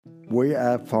We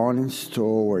are finding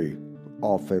story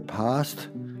of the past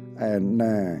and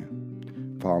now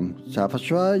from South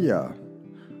Australia.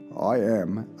 I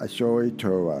am a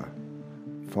storyteller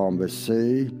from the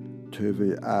sea to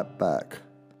the outback,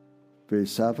 the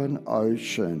Southern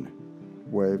Ocean,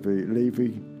 where the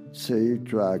living sea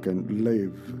dragon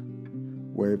live,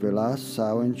 where the last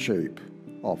sailing ship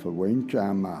of the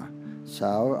windjammer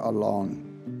sail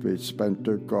along the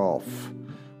Spencer Gulf,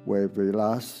 where the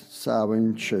last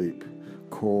sailing ship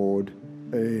called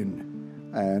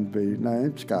in, and the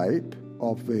landscape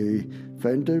of the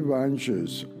fender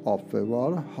ranges of the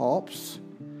wild hops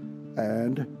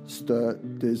and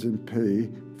stirred Disney pea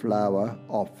flower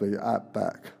of the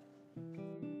outback.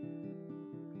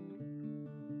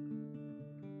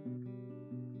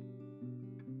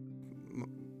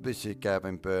 This is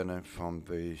Gavin Burnham from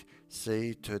the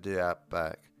sea to the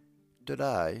outback.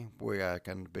 Today we are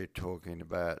going to be talking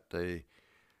about the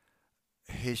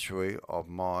history of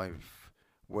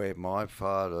where my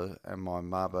father and my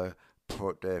mother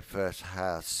put their first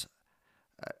house,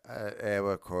 an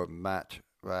area called Mat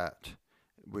Rat,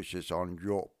 which is on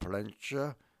York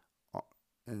Peninsula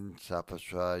in South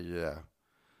Australia.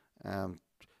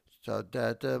 So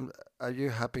Dad, are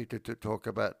you happy to talk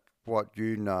about what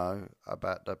you know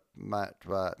about the Mat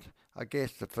Rat? I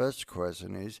guess the first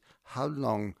question is, how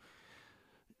long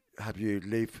have you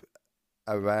lived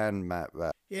around Mat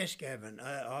Rat? Yes, Gavin,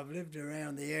 I've lived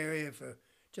around the area for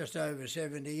just over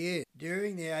 70 years.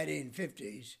 During the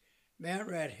 1850s, Mount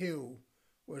Rat Hill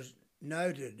was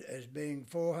noted as being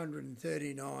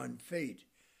 439 feet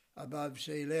above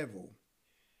sea level.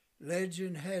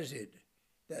 Legend has it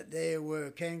that there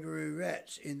were kangaroo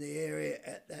rats in the area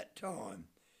at that time,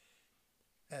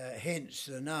 hence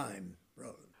the name.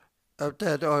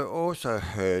 Dad, I also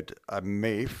heard a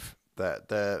myth that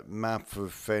the mouth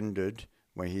was fended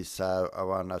when he sailed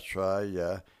around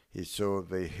Australia. He saw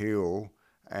the hill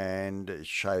and it's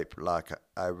shaped like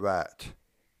a rat.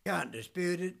 Can't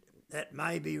dispute it. That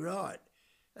may be right.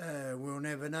 We'll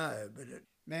never know. But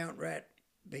Mount Rat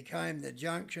became the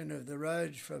junction of the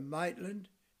roads from Maitland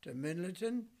to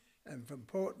Minleton and from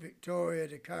Port Victoria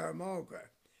to Curramulga.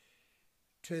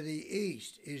 To the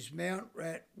east is Mount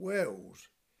Rat Wells.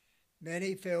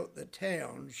 Many felt the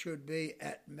town should be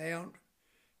at Mount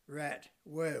Rat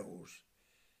Wells.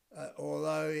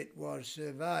 Although it was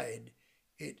surveyed,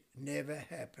 it never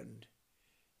happened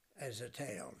as a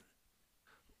town.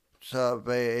 So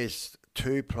there is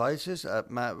two places at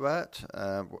Mat Rat.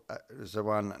 There's the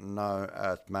one known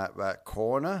as Mat Rat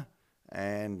Corner,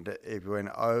 and if you went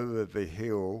over the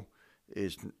hill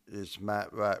is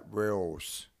Mat Rat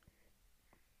Wells.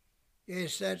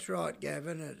 Yes, that's right,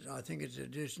 Gavin. I think it's a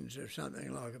distance of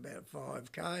something like about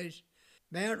 5 k's.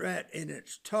 Mount Rat in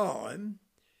its time,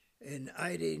 in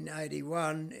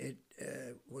 1881,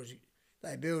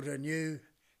 they built a new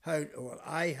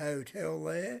hotel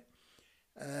there,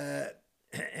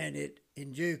 and it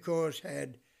in due course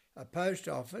had a post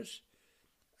office,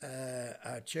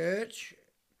 a church,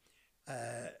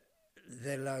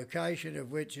 the location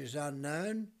of which is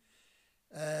unknown.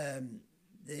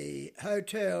 The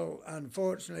hotel,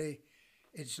 unfortunately,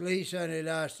 its lease only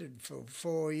lasted for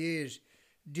 4 years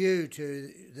due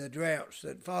to the droughts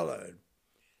that followed.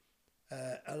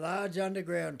 A large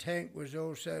underground tank was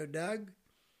also dug,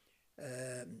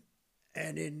 and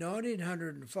in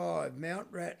 1905 Mount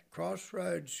Rat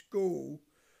Crossroads School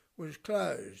was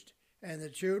closed and the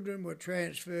children were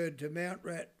transferred to Mount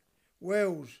Rat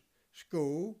Wells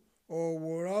School or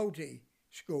Waralty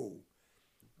School.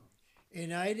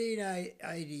 In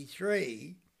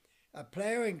 1883, a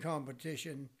ploughing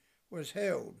competition was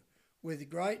held with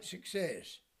great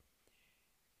success.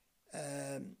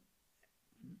 And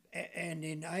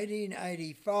in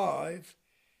 1885,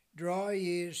 dry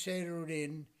years settled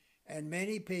in and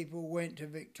many people went to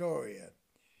Victoria.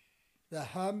 The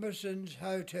Humberson's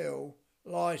Hotel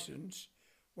licence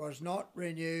was not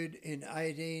renewed in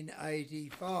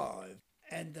 1885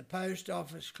 and the post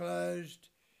office closed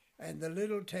and the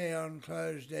little town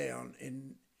closed down.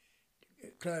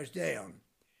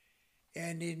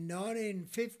 And in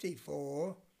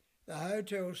 1954, the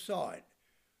hotel site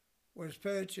was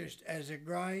purchased as a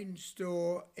grain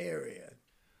store area.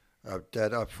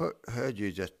 Dad, I've heard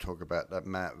you just talk about that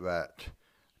Mat Rat.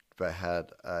 They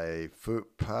had a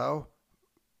fruit plough,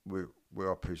 we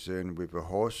are presumed with the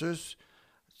horses.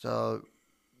 So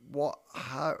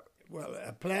how? Well,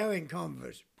 a ploughing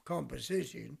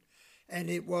composition, and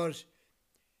it was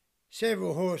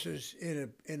several horses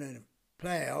in a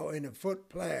foot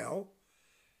plough,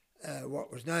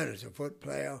 what was known as a foot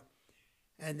plough,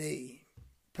 and the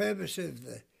purpose of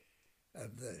the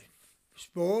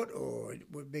sport, or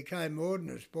became more than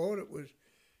a sport.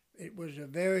 It was a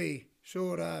very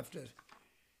sought after.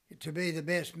 To be the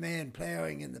best man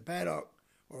ploughing in the paddock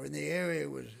or in the area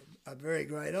was a very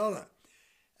great honour.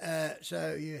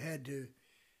 So you had to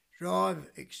drive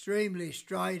extremely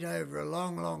straight over a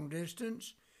long, long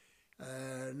distance,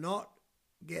 not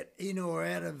get in or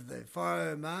out of the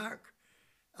furrow mark,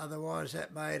 otherwise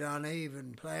that made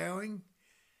uneven ploughing.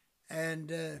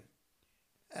 And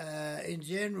in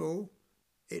general,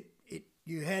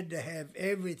 you had to have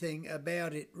everything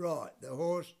about it right. The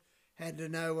horse had to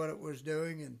know what it was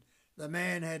doing, and the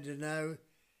man had to know,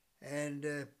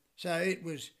 and so it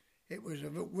was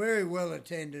a very well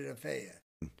attended affair.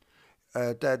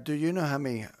 Dad, do you know how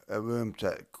many rooms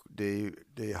that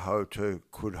the hotel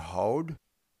could hold?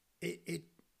 It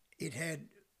had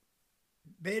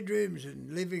bedrooms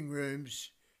and living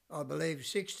rooms, I believe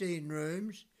 16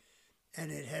 rooms,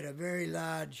 and it had a very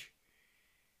large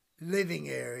living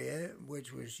area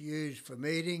which was used for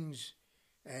meetings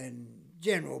and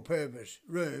general purpose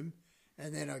room,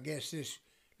 and then I guess this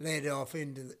led off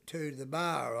into to the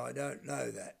bar. I don't know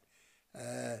that,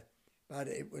 but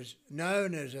it was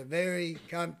known as a very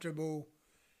comfortable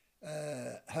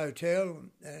hotel,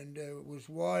 and was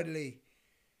widely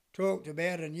talked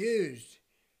about and used.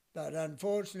 But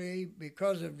unfortunately,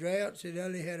 because of droughts, it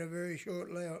only had a very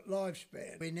short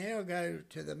lifespan. We now go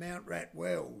to the Mount Rat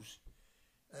Wells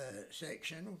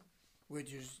section,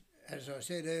 which is, as I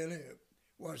said earlier,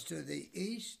 was to the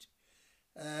east.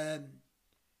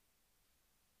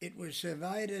 It was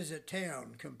surveyed as a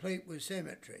town, complete with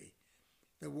cemetery.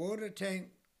 The water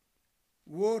tank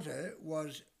water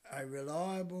was a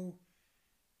reliable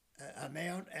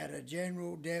amount at a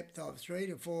general depth of 3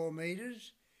 to 4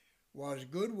 metres, was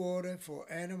good water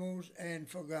for animals and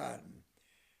for garden.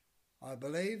 I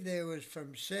believe there was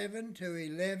from 7 to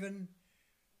 11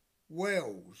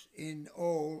 wells in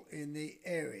all in the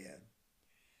area.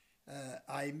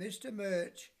 A Mr.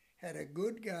 Murch had a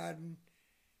good garden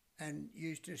and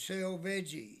used to sell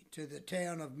veggie to the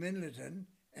town of Minleton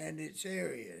and its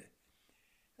area.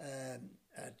 A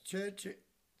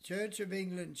Church of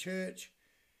England church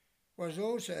was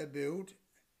also built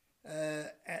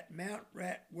at Mount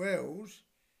Rat Wells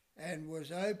and was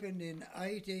opened in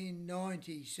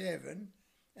 1897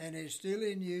 and is still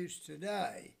in use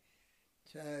today.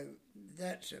 So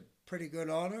that's a pretty good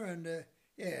honour, and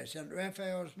St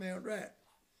Raphael's Mount Rat.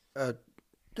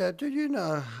 Dad, do you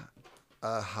know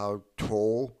how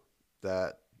tall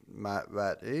that Mount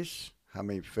Rat is? How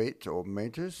many feet or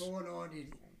metres?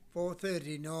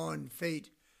 439 feet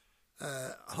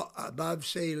above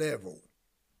sea level.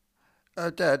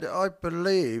 Dad, I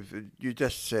believe you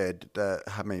just said that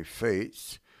how many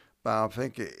feet, but I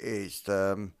think it is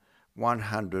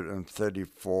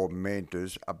 134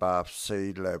 metres above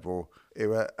sea level.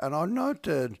 And I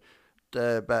noted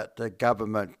about the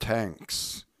government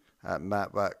tanks at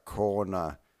Mount Rat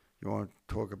Corner. You want to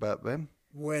talk about them?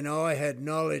 When I had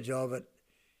knowledge of it,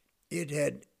 it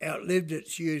had outlived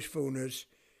its usefulness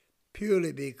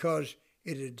purely because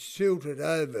it had silted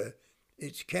over.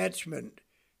 Its catchment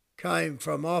came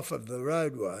from off of the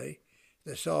roadway,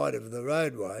 the side of the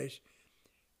roadways,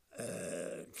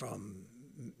 from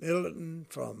Milton,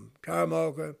 from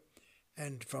Carmolka,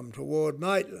 and from toward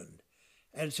Maitland.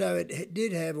 And so it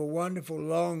did have a wonderful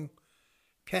long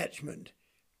catchment,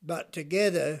 but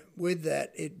together with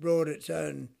that it brought its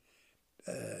own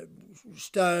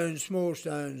stones, small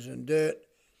stones and dirt.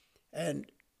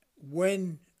 And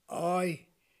when I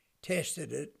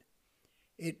tested it,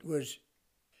 it was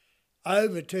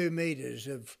over 2 metres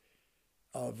of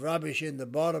rubbish in the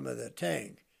bottom of the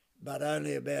tank, but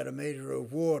only about 1 metre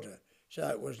of water. So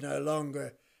it was no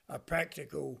longer a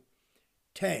practical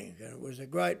tank, and it was a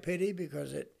great pity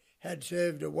because it had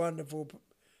served a wonderful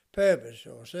purpose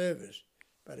or service,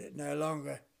 but it no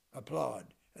longer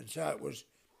applied, and so it was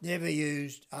never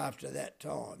used after that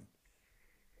time.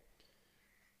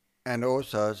 And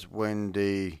also when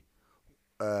the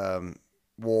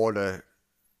water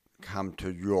come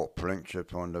to York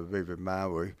Flintship on the River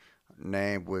Maui,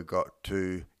 now we've got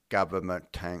 2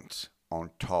 government tanks on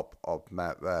top of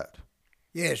Mount Rat.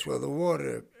 Yes, well, the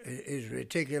water is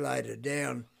reticulated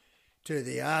down to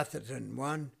the Arthurton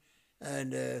one,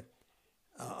 and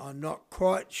I'm not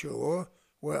quite sure.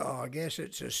 Well, I guess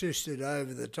it's assisted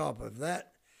over the top of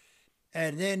that.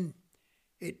 And then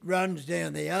it runs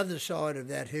down the other side of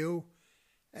that hill,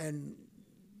 and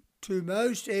to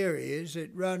most areas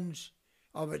it runs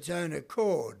of its own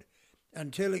accord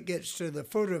until it gets to the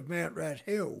foot of Mount Rat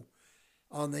Hill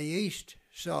on the east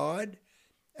side,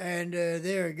 and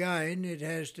there again it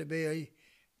has to be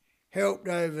helped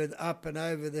up and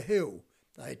over the hill.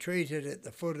 They treat it at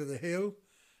the foot of the hill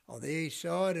on the east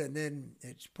side, and then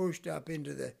it's pushed up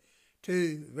into the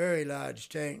two very large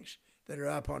tanks that are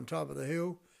up on top of the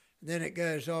hill. And then it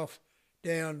goes off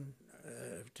down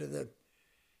to the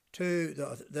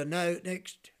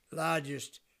next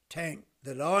largest tank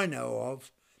that I know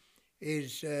of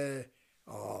is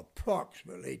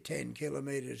approximately 10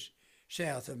 kilometres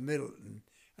south of Middleton,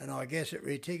 and I guess it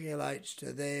reticulates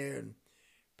to there and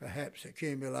perhaps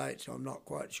accumulates. I'm not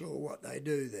quite sure what they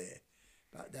do there,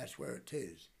 but that's where it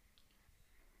is.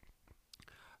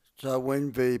 So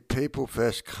when the people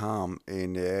first come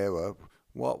in the area,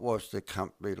 what was the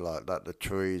country like the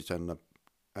trees and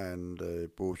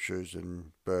the bushes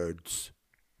and birds?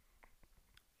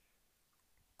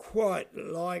 Quite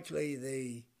likely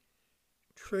the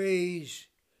trees,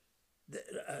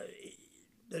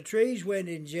 the trees went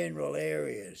in general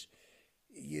areas.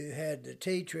 You had the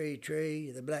tea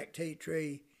tree, the black tea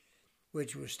tree,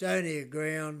 which was stonier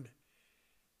ground,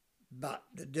 but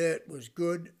the dirt was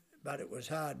good, but it was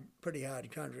pretty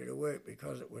hard country to work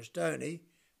because it was stony,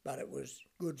 but it was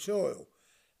good soil.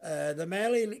 The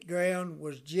mallee ground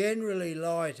was generally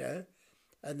lighter,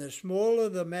 and the smaller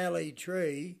the mallee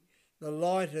tree, the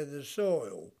lighter the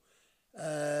soil.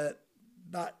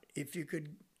 But if you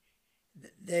could,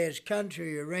 there's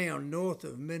country around north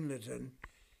of Minlaton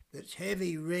that's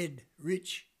heavy red,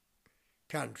 rich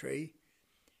country,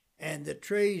 and the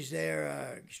trees there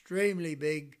are extremely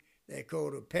big. They're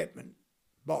called a peppermint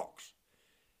box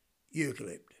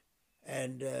eucalypt,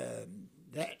 and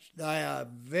they are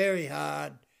very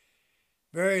hard,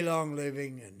 very long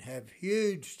living, and have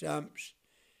huge stumps,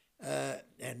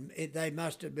 and they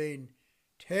must have been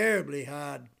terribly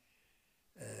hard.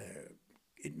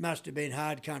 It must have been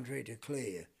hard country to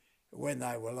clear when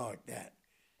they were like that.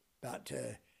 But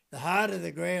the harder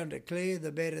the ground to clear,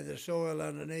 the better the soil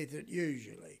underneath it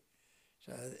usually.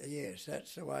 So, yes,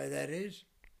 that's the way that is.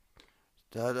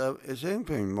 Dad, is there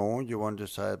anything more you want to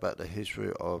say about the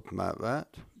history of Mount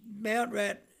Rat? Mount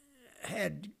Rat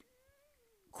had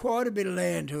quite a bit of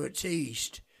land to its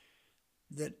east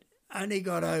that only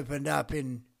got opened up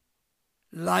in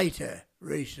later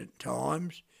recent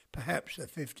times, perhaps the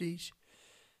 50s,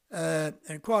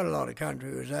 and quite a lot of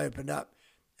country was opened up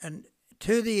and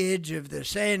to the edge of the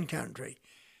sand country.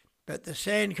 But the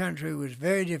sand country was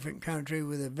very different country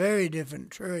with a very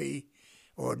different tree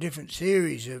or a different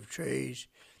series of trees,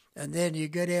 and then you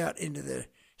get out into the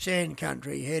sand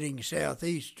country heading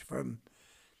southeast from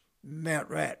Mount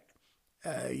Rat.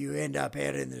 You end up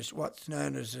out in this what's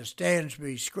known as the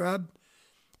Stansbury Scrub,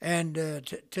 and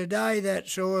today that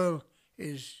soil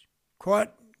is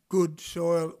quite good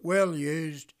soil, well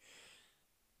used,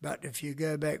 but if you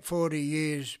go back 40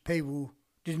 years, people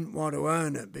didn't want to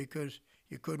own it because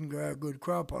you couldn't grow a good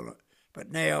crop on it.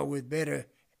 But now with better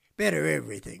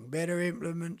everything, better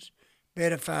implements,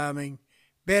 better farming,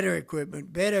 better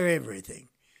equipment, better everything,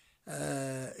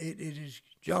 it is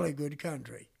jolly good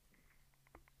country.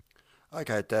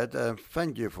 Okay, Dad,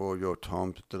 thank you for your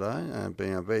time today, and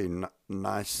being a very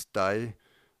nice day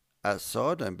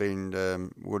outside, and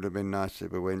would have been nice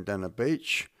if we went down the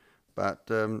beach, but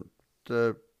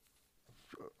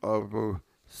I will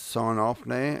sign off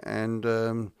now,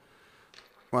 and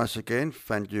once again,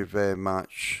 thank you very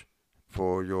much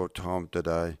for your time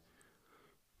today.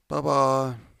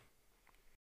 Bye-bye.